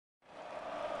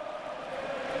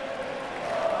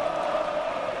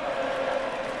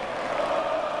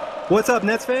What's up,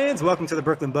 Nets fans? Welcome to the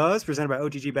Brooklyn Buzz, presented by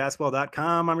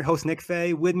OTGBasketball.com. I'm your host, Nick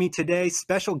Fay. With me today,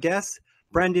 special guest,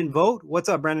 Brendan Vogt. What's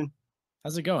up, Brendan?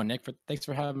 How's it going, Nick? Thanks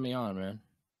for having me on, man.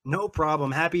 No problem.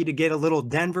 Happy to get a little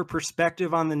Denver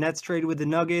perspective on the Nets trade with the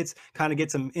Nuggets, kind of get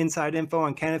some inside info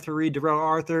on Kenneth, Faried, Darrell,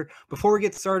 Arthur. Before we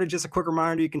get started, just a quick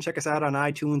reminder, you can check us out on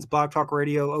iTunes, Blog Talk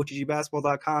Radio,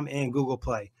 OTGBasketball.com, and Google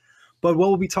Play. But what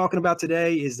we'll be talking about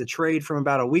today is the trade from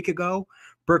about a week ago.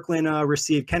 Brooklyn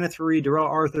received Kenneth Faried, Darrell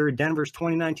Arthur, Denver's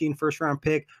 2019 first-round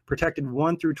pick, protected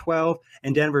 1 through 12,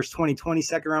 and Denver's 2020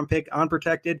 second-round pick,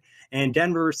 unprotected. And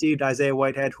Denver received Isaiah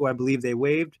Whitehead, who I believe they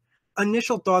waived.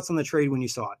 Initial thoughts on the trade when you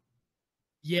saw it?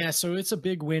 Yeah, so it's a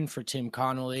big win for Tim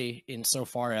Connolly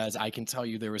insofar as I can tell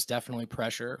you there was definitely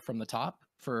pressure from the top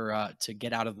for to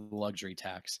get out of the luxury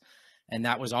tax. And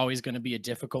that was always going to be a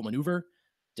difficult maneuver.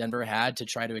 Denver had to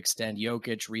try to extend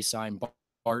Jokic, re-sign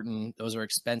Barton. Those are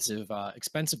expensive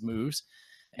moves.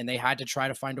 And they had to try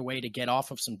to find a way to get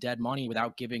off of some dead money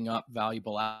without giving up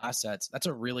valuable assets. That's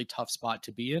a really tough spot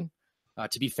to be in.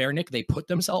 To be fair, Nick, they put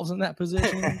themselves in that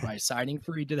position by signing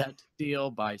Faried to that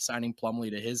deal, by signing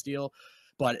Plumlee to his deal.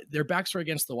 But their backs were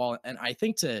against the wall. And I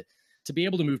think to be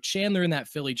able to move Chandler in that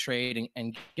Philly trade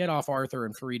and get off Arthur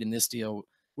and Faried in this deal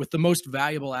with the most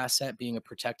valuable asset being a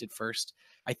protected first,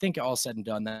 I think all said and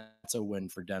done, that's a win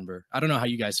for Denver. I don't know how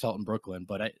you guys felt in Brooklyn,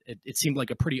 but it seemed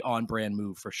like a pretty on-brand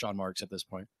move for Sean Marks at this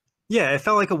point. Yeah, it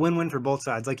felt like a win-win for both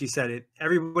sides. Like you said,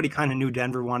 everybody kind of knew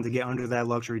Denver wanted to get under that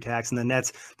luxury tax, and the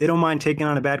Nets, they don't mind taking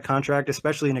on a bad contract,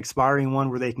 especially an expiring one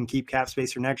where they can keep cap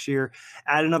space for next year.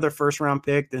 Add another first-round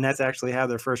pick. The Nets actually have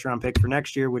their first-round pick for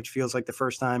next year, which feels like the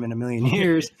first time in a million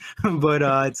years. But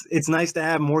it's nice to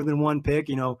have more than one pick.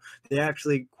 You know, they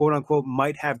actually, quote-unquote,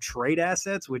 might have trade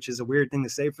assets, which is a weird thing to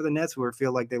say for the Nets, where it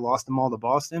feel like they lost them all to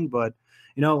Boston. But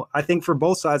you know, I think for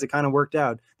both sides, it kind of worked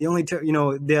out. The only,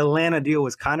 the Atlanta deal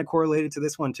was kind of correlated to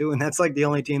this one too. And that's like the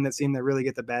only team that seemed to really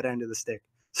get the bad end of the stick.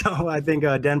 So I think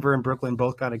Denver and Brooklyn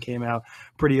both kind of came out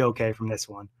pretty okay from this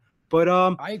one. But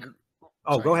I agree.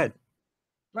 Oh, Sorry. Go ahead.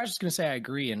 I was just going to say I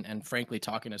agree. And frankly,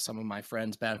 talking to some of my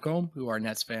friends back home who are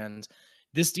Nets fans,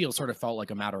 this deal sort of felt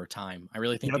like a matter of time. I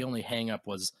really think the only hang-up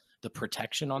was the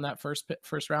protection on that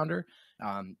first rounder.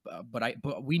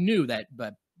 But we knew that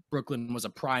Brooklyn was a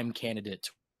prime candidate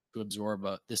to absorb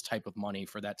this type of money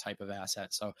for that type of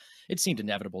asset. So it seemed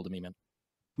inevitable to me, man.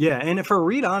 Yeah, and for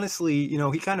Reed, honestly,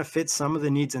 he kind of fits some of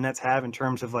the needs the Nets have in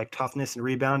terms of like toughness and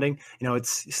rebounding.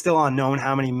 It's still unknown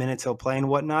how many minutes he'll play and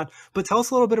whatnot. But tell us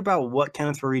a little bit about what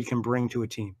Kenneth Faried can bring to a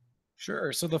team.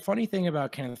 Sure. So the funny thing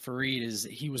about Kenneth Faried is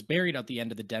he was buried at the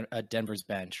end of the Denver's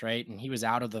bench, right? And he was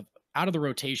out of the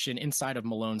rotation inside of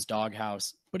Malone's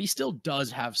doghouse, but he still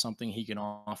does have something he can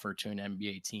offer to an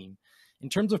NBA team. In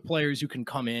terms of players who can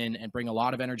come in and bring a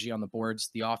lot of energy on the boards,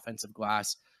 the offensive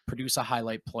glass, produce a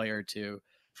highlight play or two,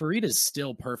 Faried is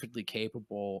still perfectly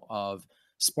capable of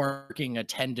sparking a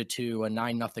 10-2, a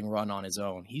 9-0 run on his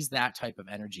own. He's that type of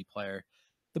energy player.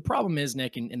 The problem is,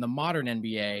 Nick, in the modern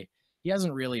NBA, he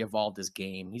hasn't really evolved his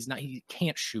game. He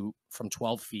can't shoot from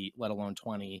 12 feet, let alone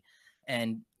 20.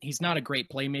 And he's not a great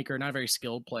playmaker, not a very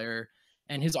skilled player.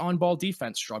 And his on-ball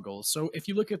defense struggles. So if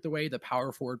you look at the way the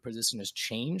power forward position has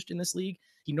changed in this league,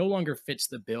 he no longer fits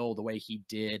the bill the way he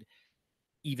did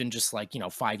even just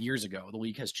 5 years ago. The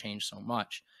league has changed so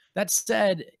much. That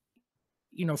said,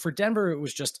 for Denver, it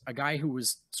was just a guy who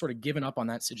was sort of given up on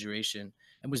that situation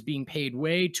and was being paid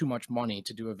way too much money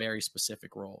to do a very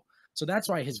specific role. So that's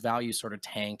why his value sort of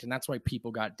tanked, and that's why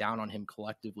people got down on him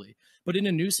collectively. But in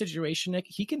a new situation, Nick,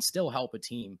 he can still help a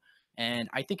team. And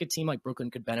I think a team like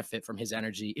Brooklyn could benefit from his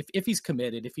energy if he's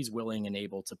committed, if he's willing and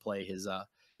able to play his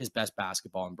best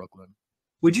basketball in Brooklyn.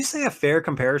 Would you say a fair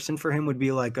comparison for him would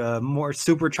be like a more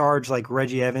supercharged like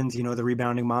Reggie Evans, the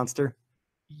rebounding monster?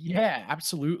 Yeah,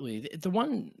 absolutely. The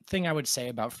one thing I would say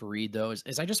about Faried, though,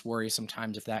 is I just worry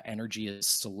sometimes if that energy is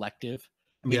selective.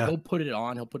 I mean, Yeah. he'll put it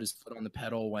on, he'll put his foot on the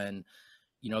pedal when,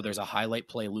 there's a highlight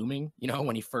play looming,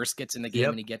 when he first gets in the game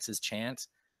and he gets his chance.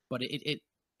 But it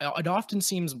often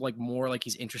seems like more like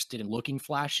he's interested in looking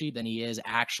flashy than he is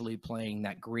actually playing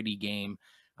that gritty game.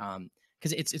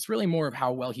 Because it's really more of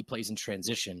how well he plays in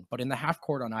transition. But in the half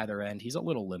court on either end, he's a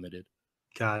little limited.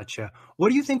 Gotcha. What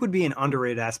do you think would be an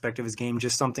underrated aspect of his game,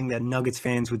 just something that Nuggets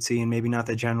fans would see and maybe not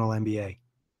the general NBA?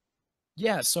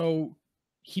 Yeah, so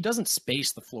he doesn't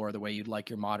space the floor the way you'd like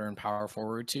your modern power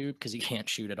forward to because he can't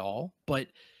shoot at all. But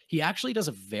he actually does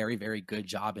a very, very good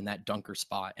job in that dunker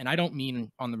spot. And I don't mean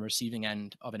on the receiving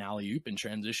end of an alley-oop in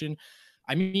transition.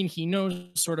 I mean, he knows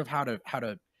sort of how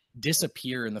to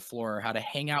disappear in the floor, how to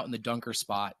hang out in the dunker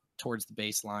spot towards the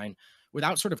baseline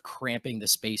without sort of cramping the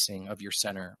spacing of your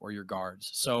center or your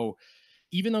guards. So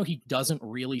even though he doesn't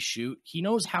really shoot, he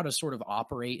knows how to sort of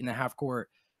operate in the half court.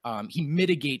 He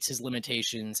mitigates his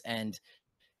limitations, and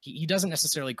he doesn't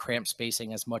necessarily cramp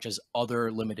spacing as much as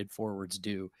other limited forwards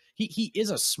do. He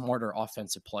is a smarter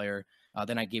offensive player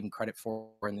than I gave him credit for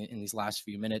in these last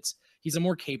few minutes. He's a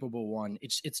more capable one.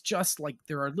 It's just like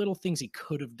there are little things he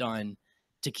could have done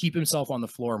to keep himself on the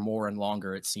floor more and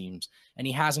longer, it seems, and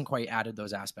he hasn't quite added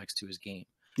those aspects to his game.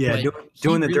 Yeah, But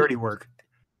doing the really, dirty work.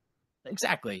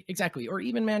 exactly. Or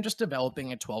even, man, just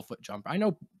developing a 12-foot jump. I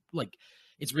know, like,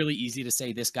 it's really easy to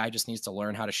say this guy just needs to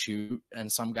learn how to shoot,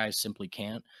 and some guys simply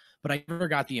can't. But I never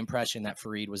got the impression that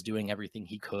Faried was doing everything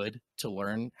he could to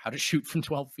learn how to shoot from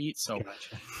 12 feet. So,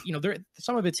 Gotcha.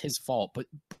 some of it's his fault,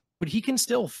 but he can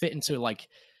still fit into, like,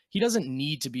 he doesn't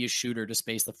need to be a shooter to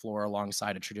space the floor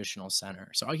alongside a traditional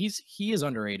center. So he is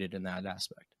underrated in that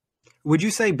aspect. Would you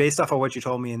say, based off of what you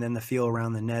told me and then the feel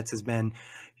around the Nets has been,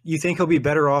 you think he'll be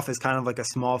better off as kind of like a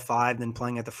small five than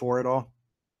playing at the four at all?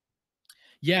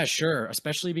 Yeah, sure.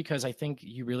 Especially because I think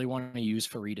you really want to use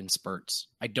Faried in spurts.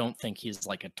 I don't think he's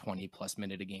like a 20+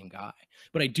 minute a game guy,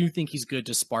 but I do think he's good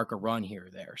to spark a run here or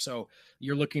there. So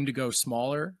you're looking to go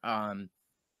smaller,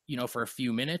 for a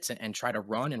few minutes and try to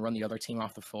run the other team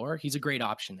off the floor. He's a great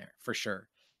option there for sure.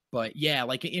 But yeah,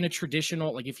 like in a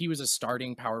traditional, like if he was a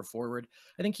starting power forward,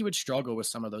 I think he would struggle with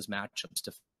some of those matchups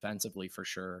defensively for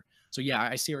sure. So yeah,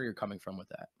 I see where you're coming from with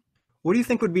that. What do you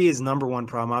think would be his number one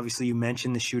problem? Obviously, you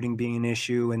mentioned the shooting being an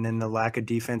issue and then the lack of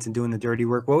defense and doing the dirty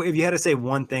work. Well, if you had to say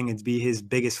one thing, it'd be his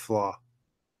biggest flaw.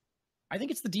 I think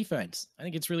it's the defense. I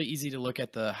think it's really easy to look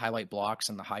at the highlight blocks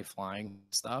and the high flying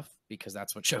stuff because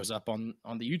that's what shows up on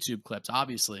the YouTube clips,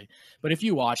 obviously. But if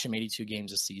you watch him 82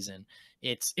 games a season,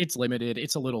 it's limited.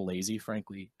 It's a little lazy,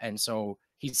 frankly. And so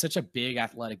he's such a big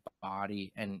athletic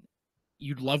body, and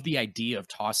you'd love the idea of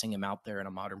tossing him out there in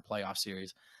a modern playoff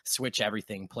series, switch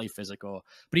everything, play physical,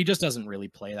 but he just doesn't really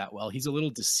play that well. He's a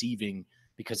little deceiving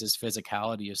because his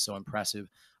physicality is so impressive.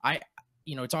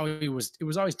 It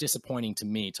was always disappointing to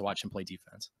me to watch him play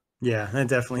defense. Yeah, that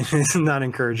definitely is not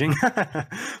encouraging.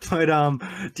 But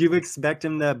do you expect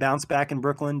him to bounce back in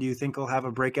Brooklyn? Do you think he'll have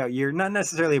a breakout year? Not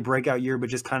necessarily a breakout year, but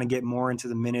just kind of get more into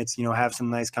the minutes, have some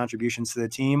nice contributions to the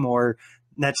team, or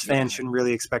Nets fans shouldn't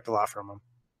really expect a lot from him?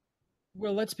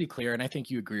 Well, let's be clear, and I think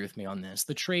you agree with me on this.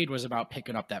 The trade was about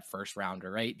picking up that first rounder,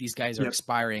 right? These guys are Yep.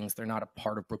 expiring. They're not a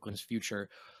part of Brooklyn's future.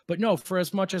 But no, for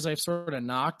as much as I've sort of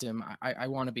knocked him, I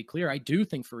want to be clear. I do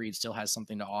think Faried still has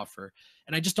something to offer.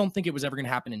 And I just don't think it was ever going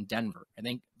to happen in Denver. I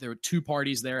think there were two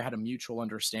parties there, had a mutual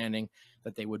understanding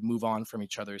that they would move on from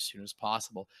each other as soon as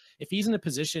possible. If he's in a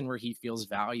position where he feels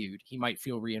valued, he might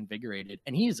feel reinvigorated.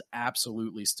 And he is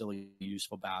absolutely still a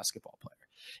useful basketball player.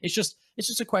 It's just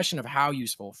a question of how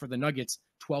useful. For the Nuggets,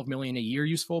 $12 million a year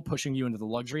useful, pushing you into the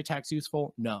luxury tax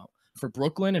useful? No. For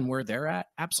Brooklyn and where they're at,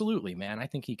 absolutely, man. I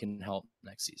think he can help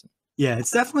next season. Yeah,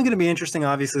 it's definitely going to be interesting.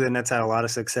 Obviously, the Nets had a lot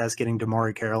of success getting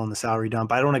DeMarre Carroll in the salary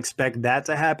dump. I don't expect that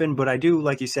to happen, but I do,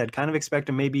 like you said, kind of expect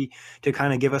him maybe to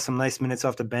kind of give us some nice minutes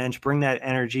off the bench, bring that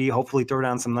energy, hopefully throw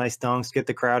down some nice dunks, get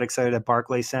the crowd excited at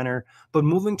Barclays Center. But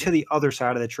moving to the other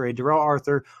side of the trade, Darrell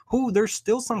Arthur, who there's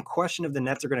still some question if the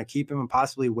Nets are going to keep him and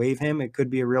possibly waive him. It could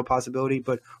be a real possibility,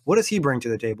 but what does he bring to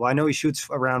the table? I know he shoots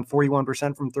around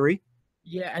 41% from three.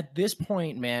 Yeah, at this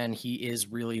point, man, he is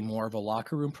really more of a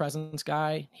locker room presence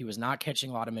guy. He was not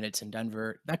catching a lot of minutes in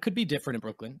Denver. That could be different in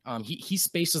Brooklyn. He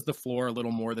spaces the floor a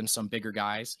little more than some bigger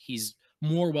guys. He's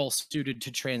more well suited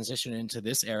to transition into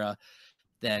this era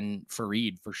than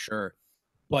Faried for sure.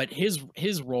 But his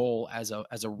role as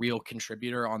a real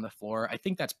contributor on the floor, I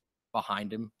think that's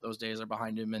behind him. Those days are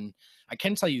behind him, and I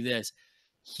can tell you this: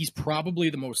 he's probably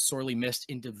the most sorely missed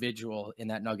individual in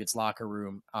that Nuggets locker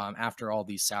room after all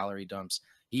these salary dumps.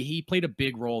 He played a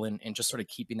big role in just sort of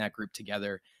keeping that group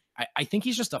together. I think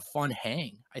he's just a fun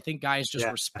hang. I think guys just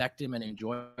respect him and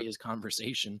enjoy his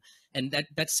conversation. And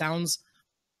that sounds,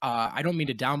 I don't mean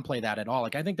to downplay that at all.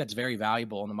 Like, I think that's very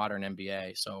valuable in the modern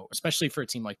NBA. So especially for a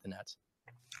team like the Nets.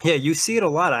 Yeah, you see it a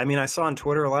lot. I mean, I saw on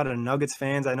Twitter a lot of Nuggets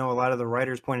fans. I know a lot of the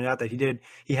writers pointed out that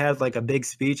he had like a big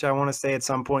speech, I want to say, at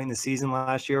some point in the season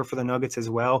last year for the Nuggets as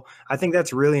well. I think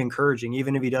that's really encouraging,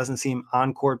 even if he doesn't seem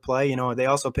on court play. They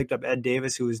also picked up Ed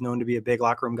Davis, who is known to be a big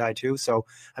locker room guy too. So,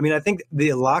 I mean, I think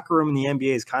the locker room in the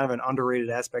NBA is kind of an underrated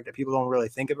aspect that people don't really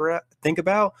think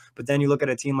about. But then you look at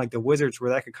a team like the Wizards,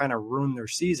 where that could kind of ruin their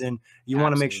season. You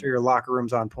want to make sure your locker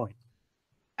room's on point.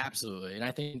 Absolutely. And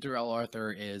I think Darrell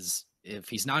Arthur is, if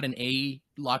he's not an A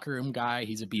locker room guy,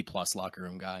 he's a B+ locker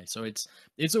room guy. So it's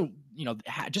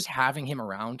just having him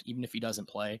around, even if he doesn't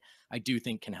play, I do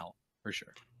think can help for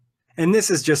sure. And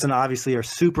this is just obviously a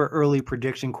super early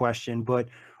prediction question, but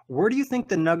Where do you think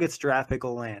the Nuggets draft pick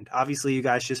will land? Obviously, you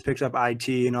guys just picked up IT,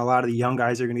 and a lot of the young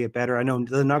guys are going to get better. I know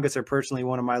the Nuggets are personally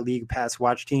one of my league pass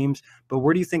watch teams, but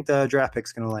where do you think the draft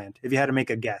pick's going to land if you had to make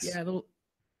a guess? Yeah, the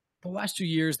last 2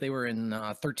 years they were in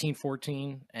 13,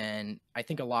 14, and I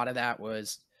think a lot of that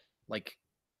was like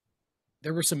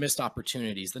there were some missed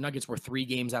opportunities. The Nuggets were 3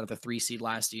 games out of the 3 seed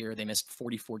last year. They missed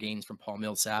 44 games from Paul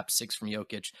Millsap, 6 from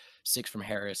Jokic, 6 from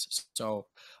Harris. So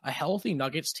a healthy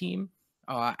Nuggets team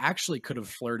actually could have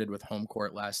flirted with home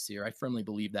court last year. I firmly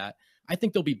believe that. I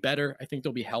think they'll be better. I think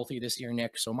they'll be healthy this year,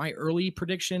 Nick. So my early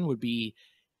prediction would be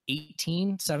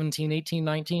 18, 17, 18,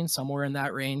 19, somewhere in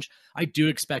that range. I do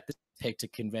expect the pick to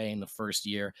convey in the first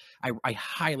year. I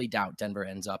highly doubt Denver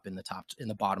ends up in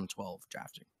the bottom 12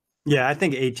 drafting. Yeah, I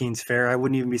think 18 is fair. I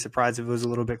wouldn't even be surprised if it was a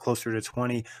little bit closer to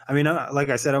 20. I mean, like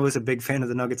I said, I was a big fan of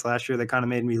the Nuggets last year. They kind of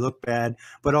made me look bad,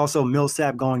 but also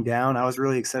Millsap going down, I was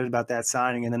really excited about that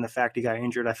signing. And then the fact he got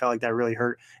injured, I felt like that really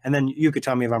hurt. And then you could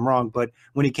tell me if I'm wrong, but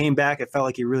when he came back, it felt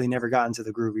like he really never got into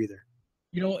the groove either.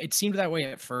 It seemed that way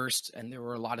at first, and there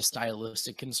were a lot of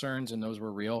stylistic concerns, and those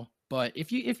were real. But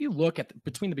if you look at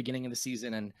between the beginning of the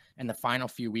season and the final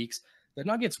few weeks, the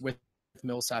Nuggets with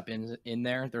Millsap in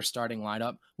there, their starting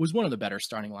lineup was one of the better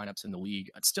starting lineups in the league.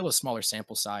 It's still a smaller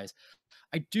sample size.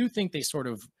 I do think they sort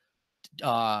of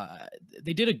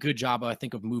they did a good job, I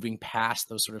think, of moving past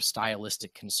those sort of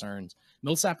stylistic concerns.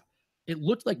 Millsap, it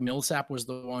looked like Millsap was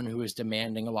the one who was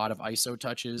demanding a lot of ISO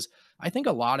touches. I think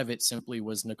a lot of it simply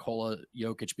was Nikola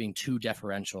Jokic being too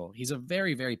deferential. He's a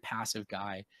very, very passive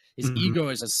guy. His Mhm. ego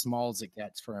is as small as it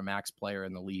gets for a max player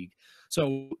in the league.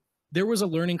 So there was a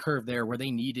learning curve there where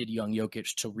they needed young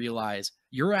Jokic to realize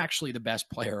you're actually the best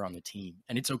player on the team,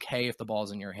 and it's okay if the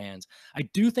ball's in your hands. I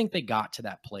do think they got to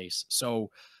that place.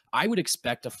 So I would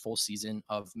expect a full season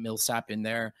of Millsap in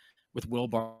there with Will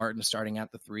Barton starting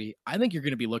at the 3. I think you're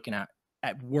going to be looking at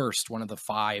worst, one of the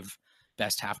 5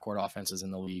 best half court offenses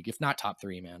in the league, if not top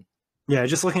 3, man. Yeah,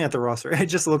 just looking at the roster, it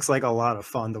just looks like a lot of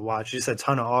fun to watch. Just a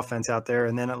ton of offense out there.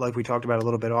 And then, like we talked about a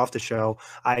little bit off the show,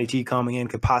 IT coming in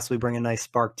could possibly bring a nice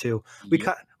spark too. We Yep.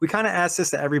 ki- we kind of asked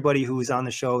this to everybody who is on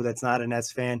the show that's not a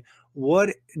Nets fan.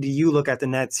 What do you look at the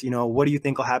Nets? What do you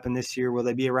think will happen this year? Will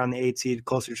they be around the 8 seed,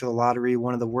 closer to the lottery,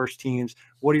 one of the worst teams?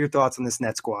 What are your thoughts on this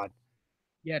Net squad?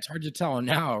 Yeah, it's hard to tell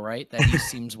now, right? That East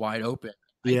seems wide open.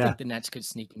 I Yeah, think the Nets could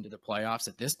sneak into the playoffs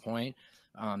at this point.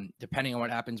 Depending on what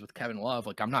happens with Kevin Love,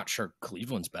 like I'm not sure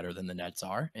Cleveland's better than the Nets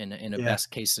are in a yeah. best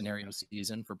case scenario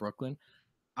season for Brooklyn.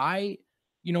 I,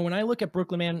 when I look at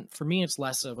Brooklyn, man, for me, it's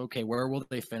less of, okay, where will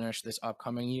they finish this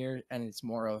upcoming year? And it's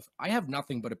more of, I have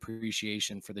nothing but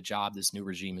appreciation for the job this new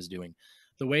regime is doing.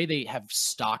 The way they have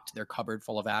stocked their cupboard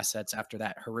full of assets after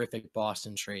that horrific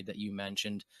Boston trade that you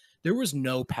mentioned, there was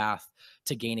no path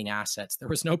to gaining assets. There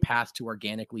was no path to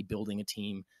organically building a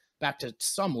team back to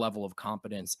some level of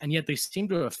competence. And yet they seem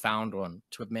to have found one,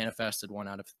 to have manifested one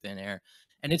out of thin air.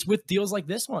 And it's with deals like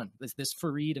this one, this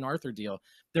Faried and Arthur deal,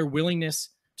 their willingness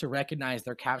to recognize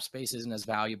their cap space isn't as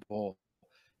valuable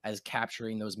as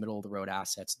capturing those middle of the road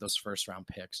assets, those first round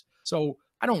picks. So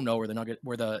I don't know where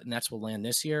the Nets will land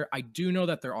this year. I do know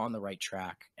that they're on the right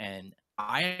track, and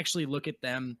I actually look at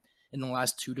them in the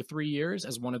last 2 to 3 years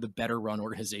as one of the better run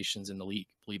organizations in the league,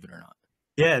 believe it or not.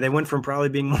 Yeah, they went from probably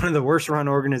being one of the worst run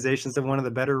organizations to one of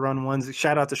the better run ones.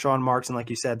 Shout out to Sean Marks, and like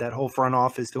you said, that whole front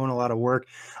office doing a lot of work.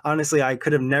 Honestly, I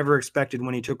could have never expected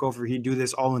when he took over he'd do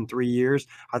this all in 3 years.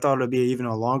 I thought it would be even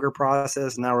a longer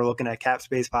process. Now we're looking at cap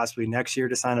space possibly next year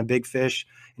to sign a big fish.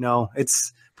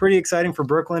 It's pretty exciting for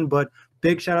Brooklyn, but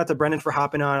big shout out to Brendan for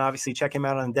hopping on. Obviously, check him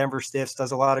out on Denver Stiffs.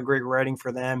 Does a lot of great writing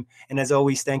for them. And as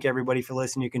always, thank everybody for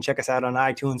listening. You can check us out on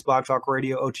iTunes, Blog Talk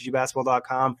Radio,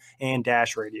 OTGBasketball.com, and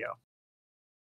Dash Radio.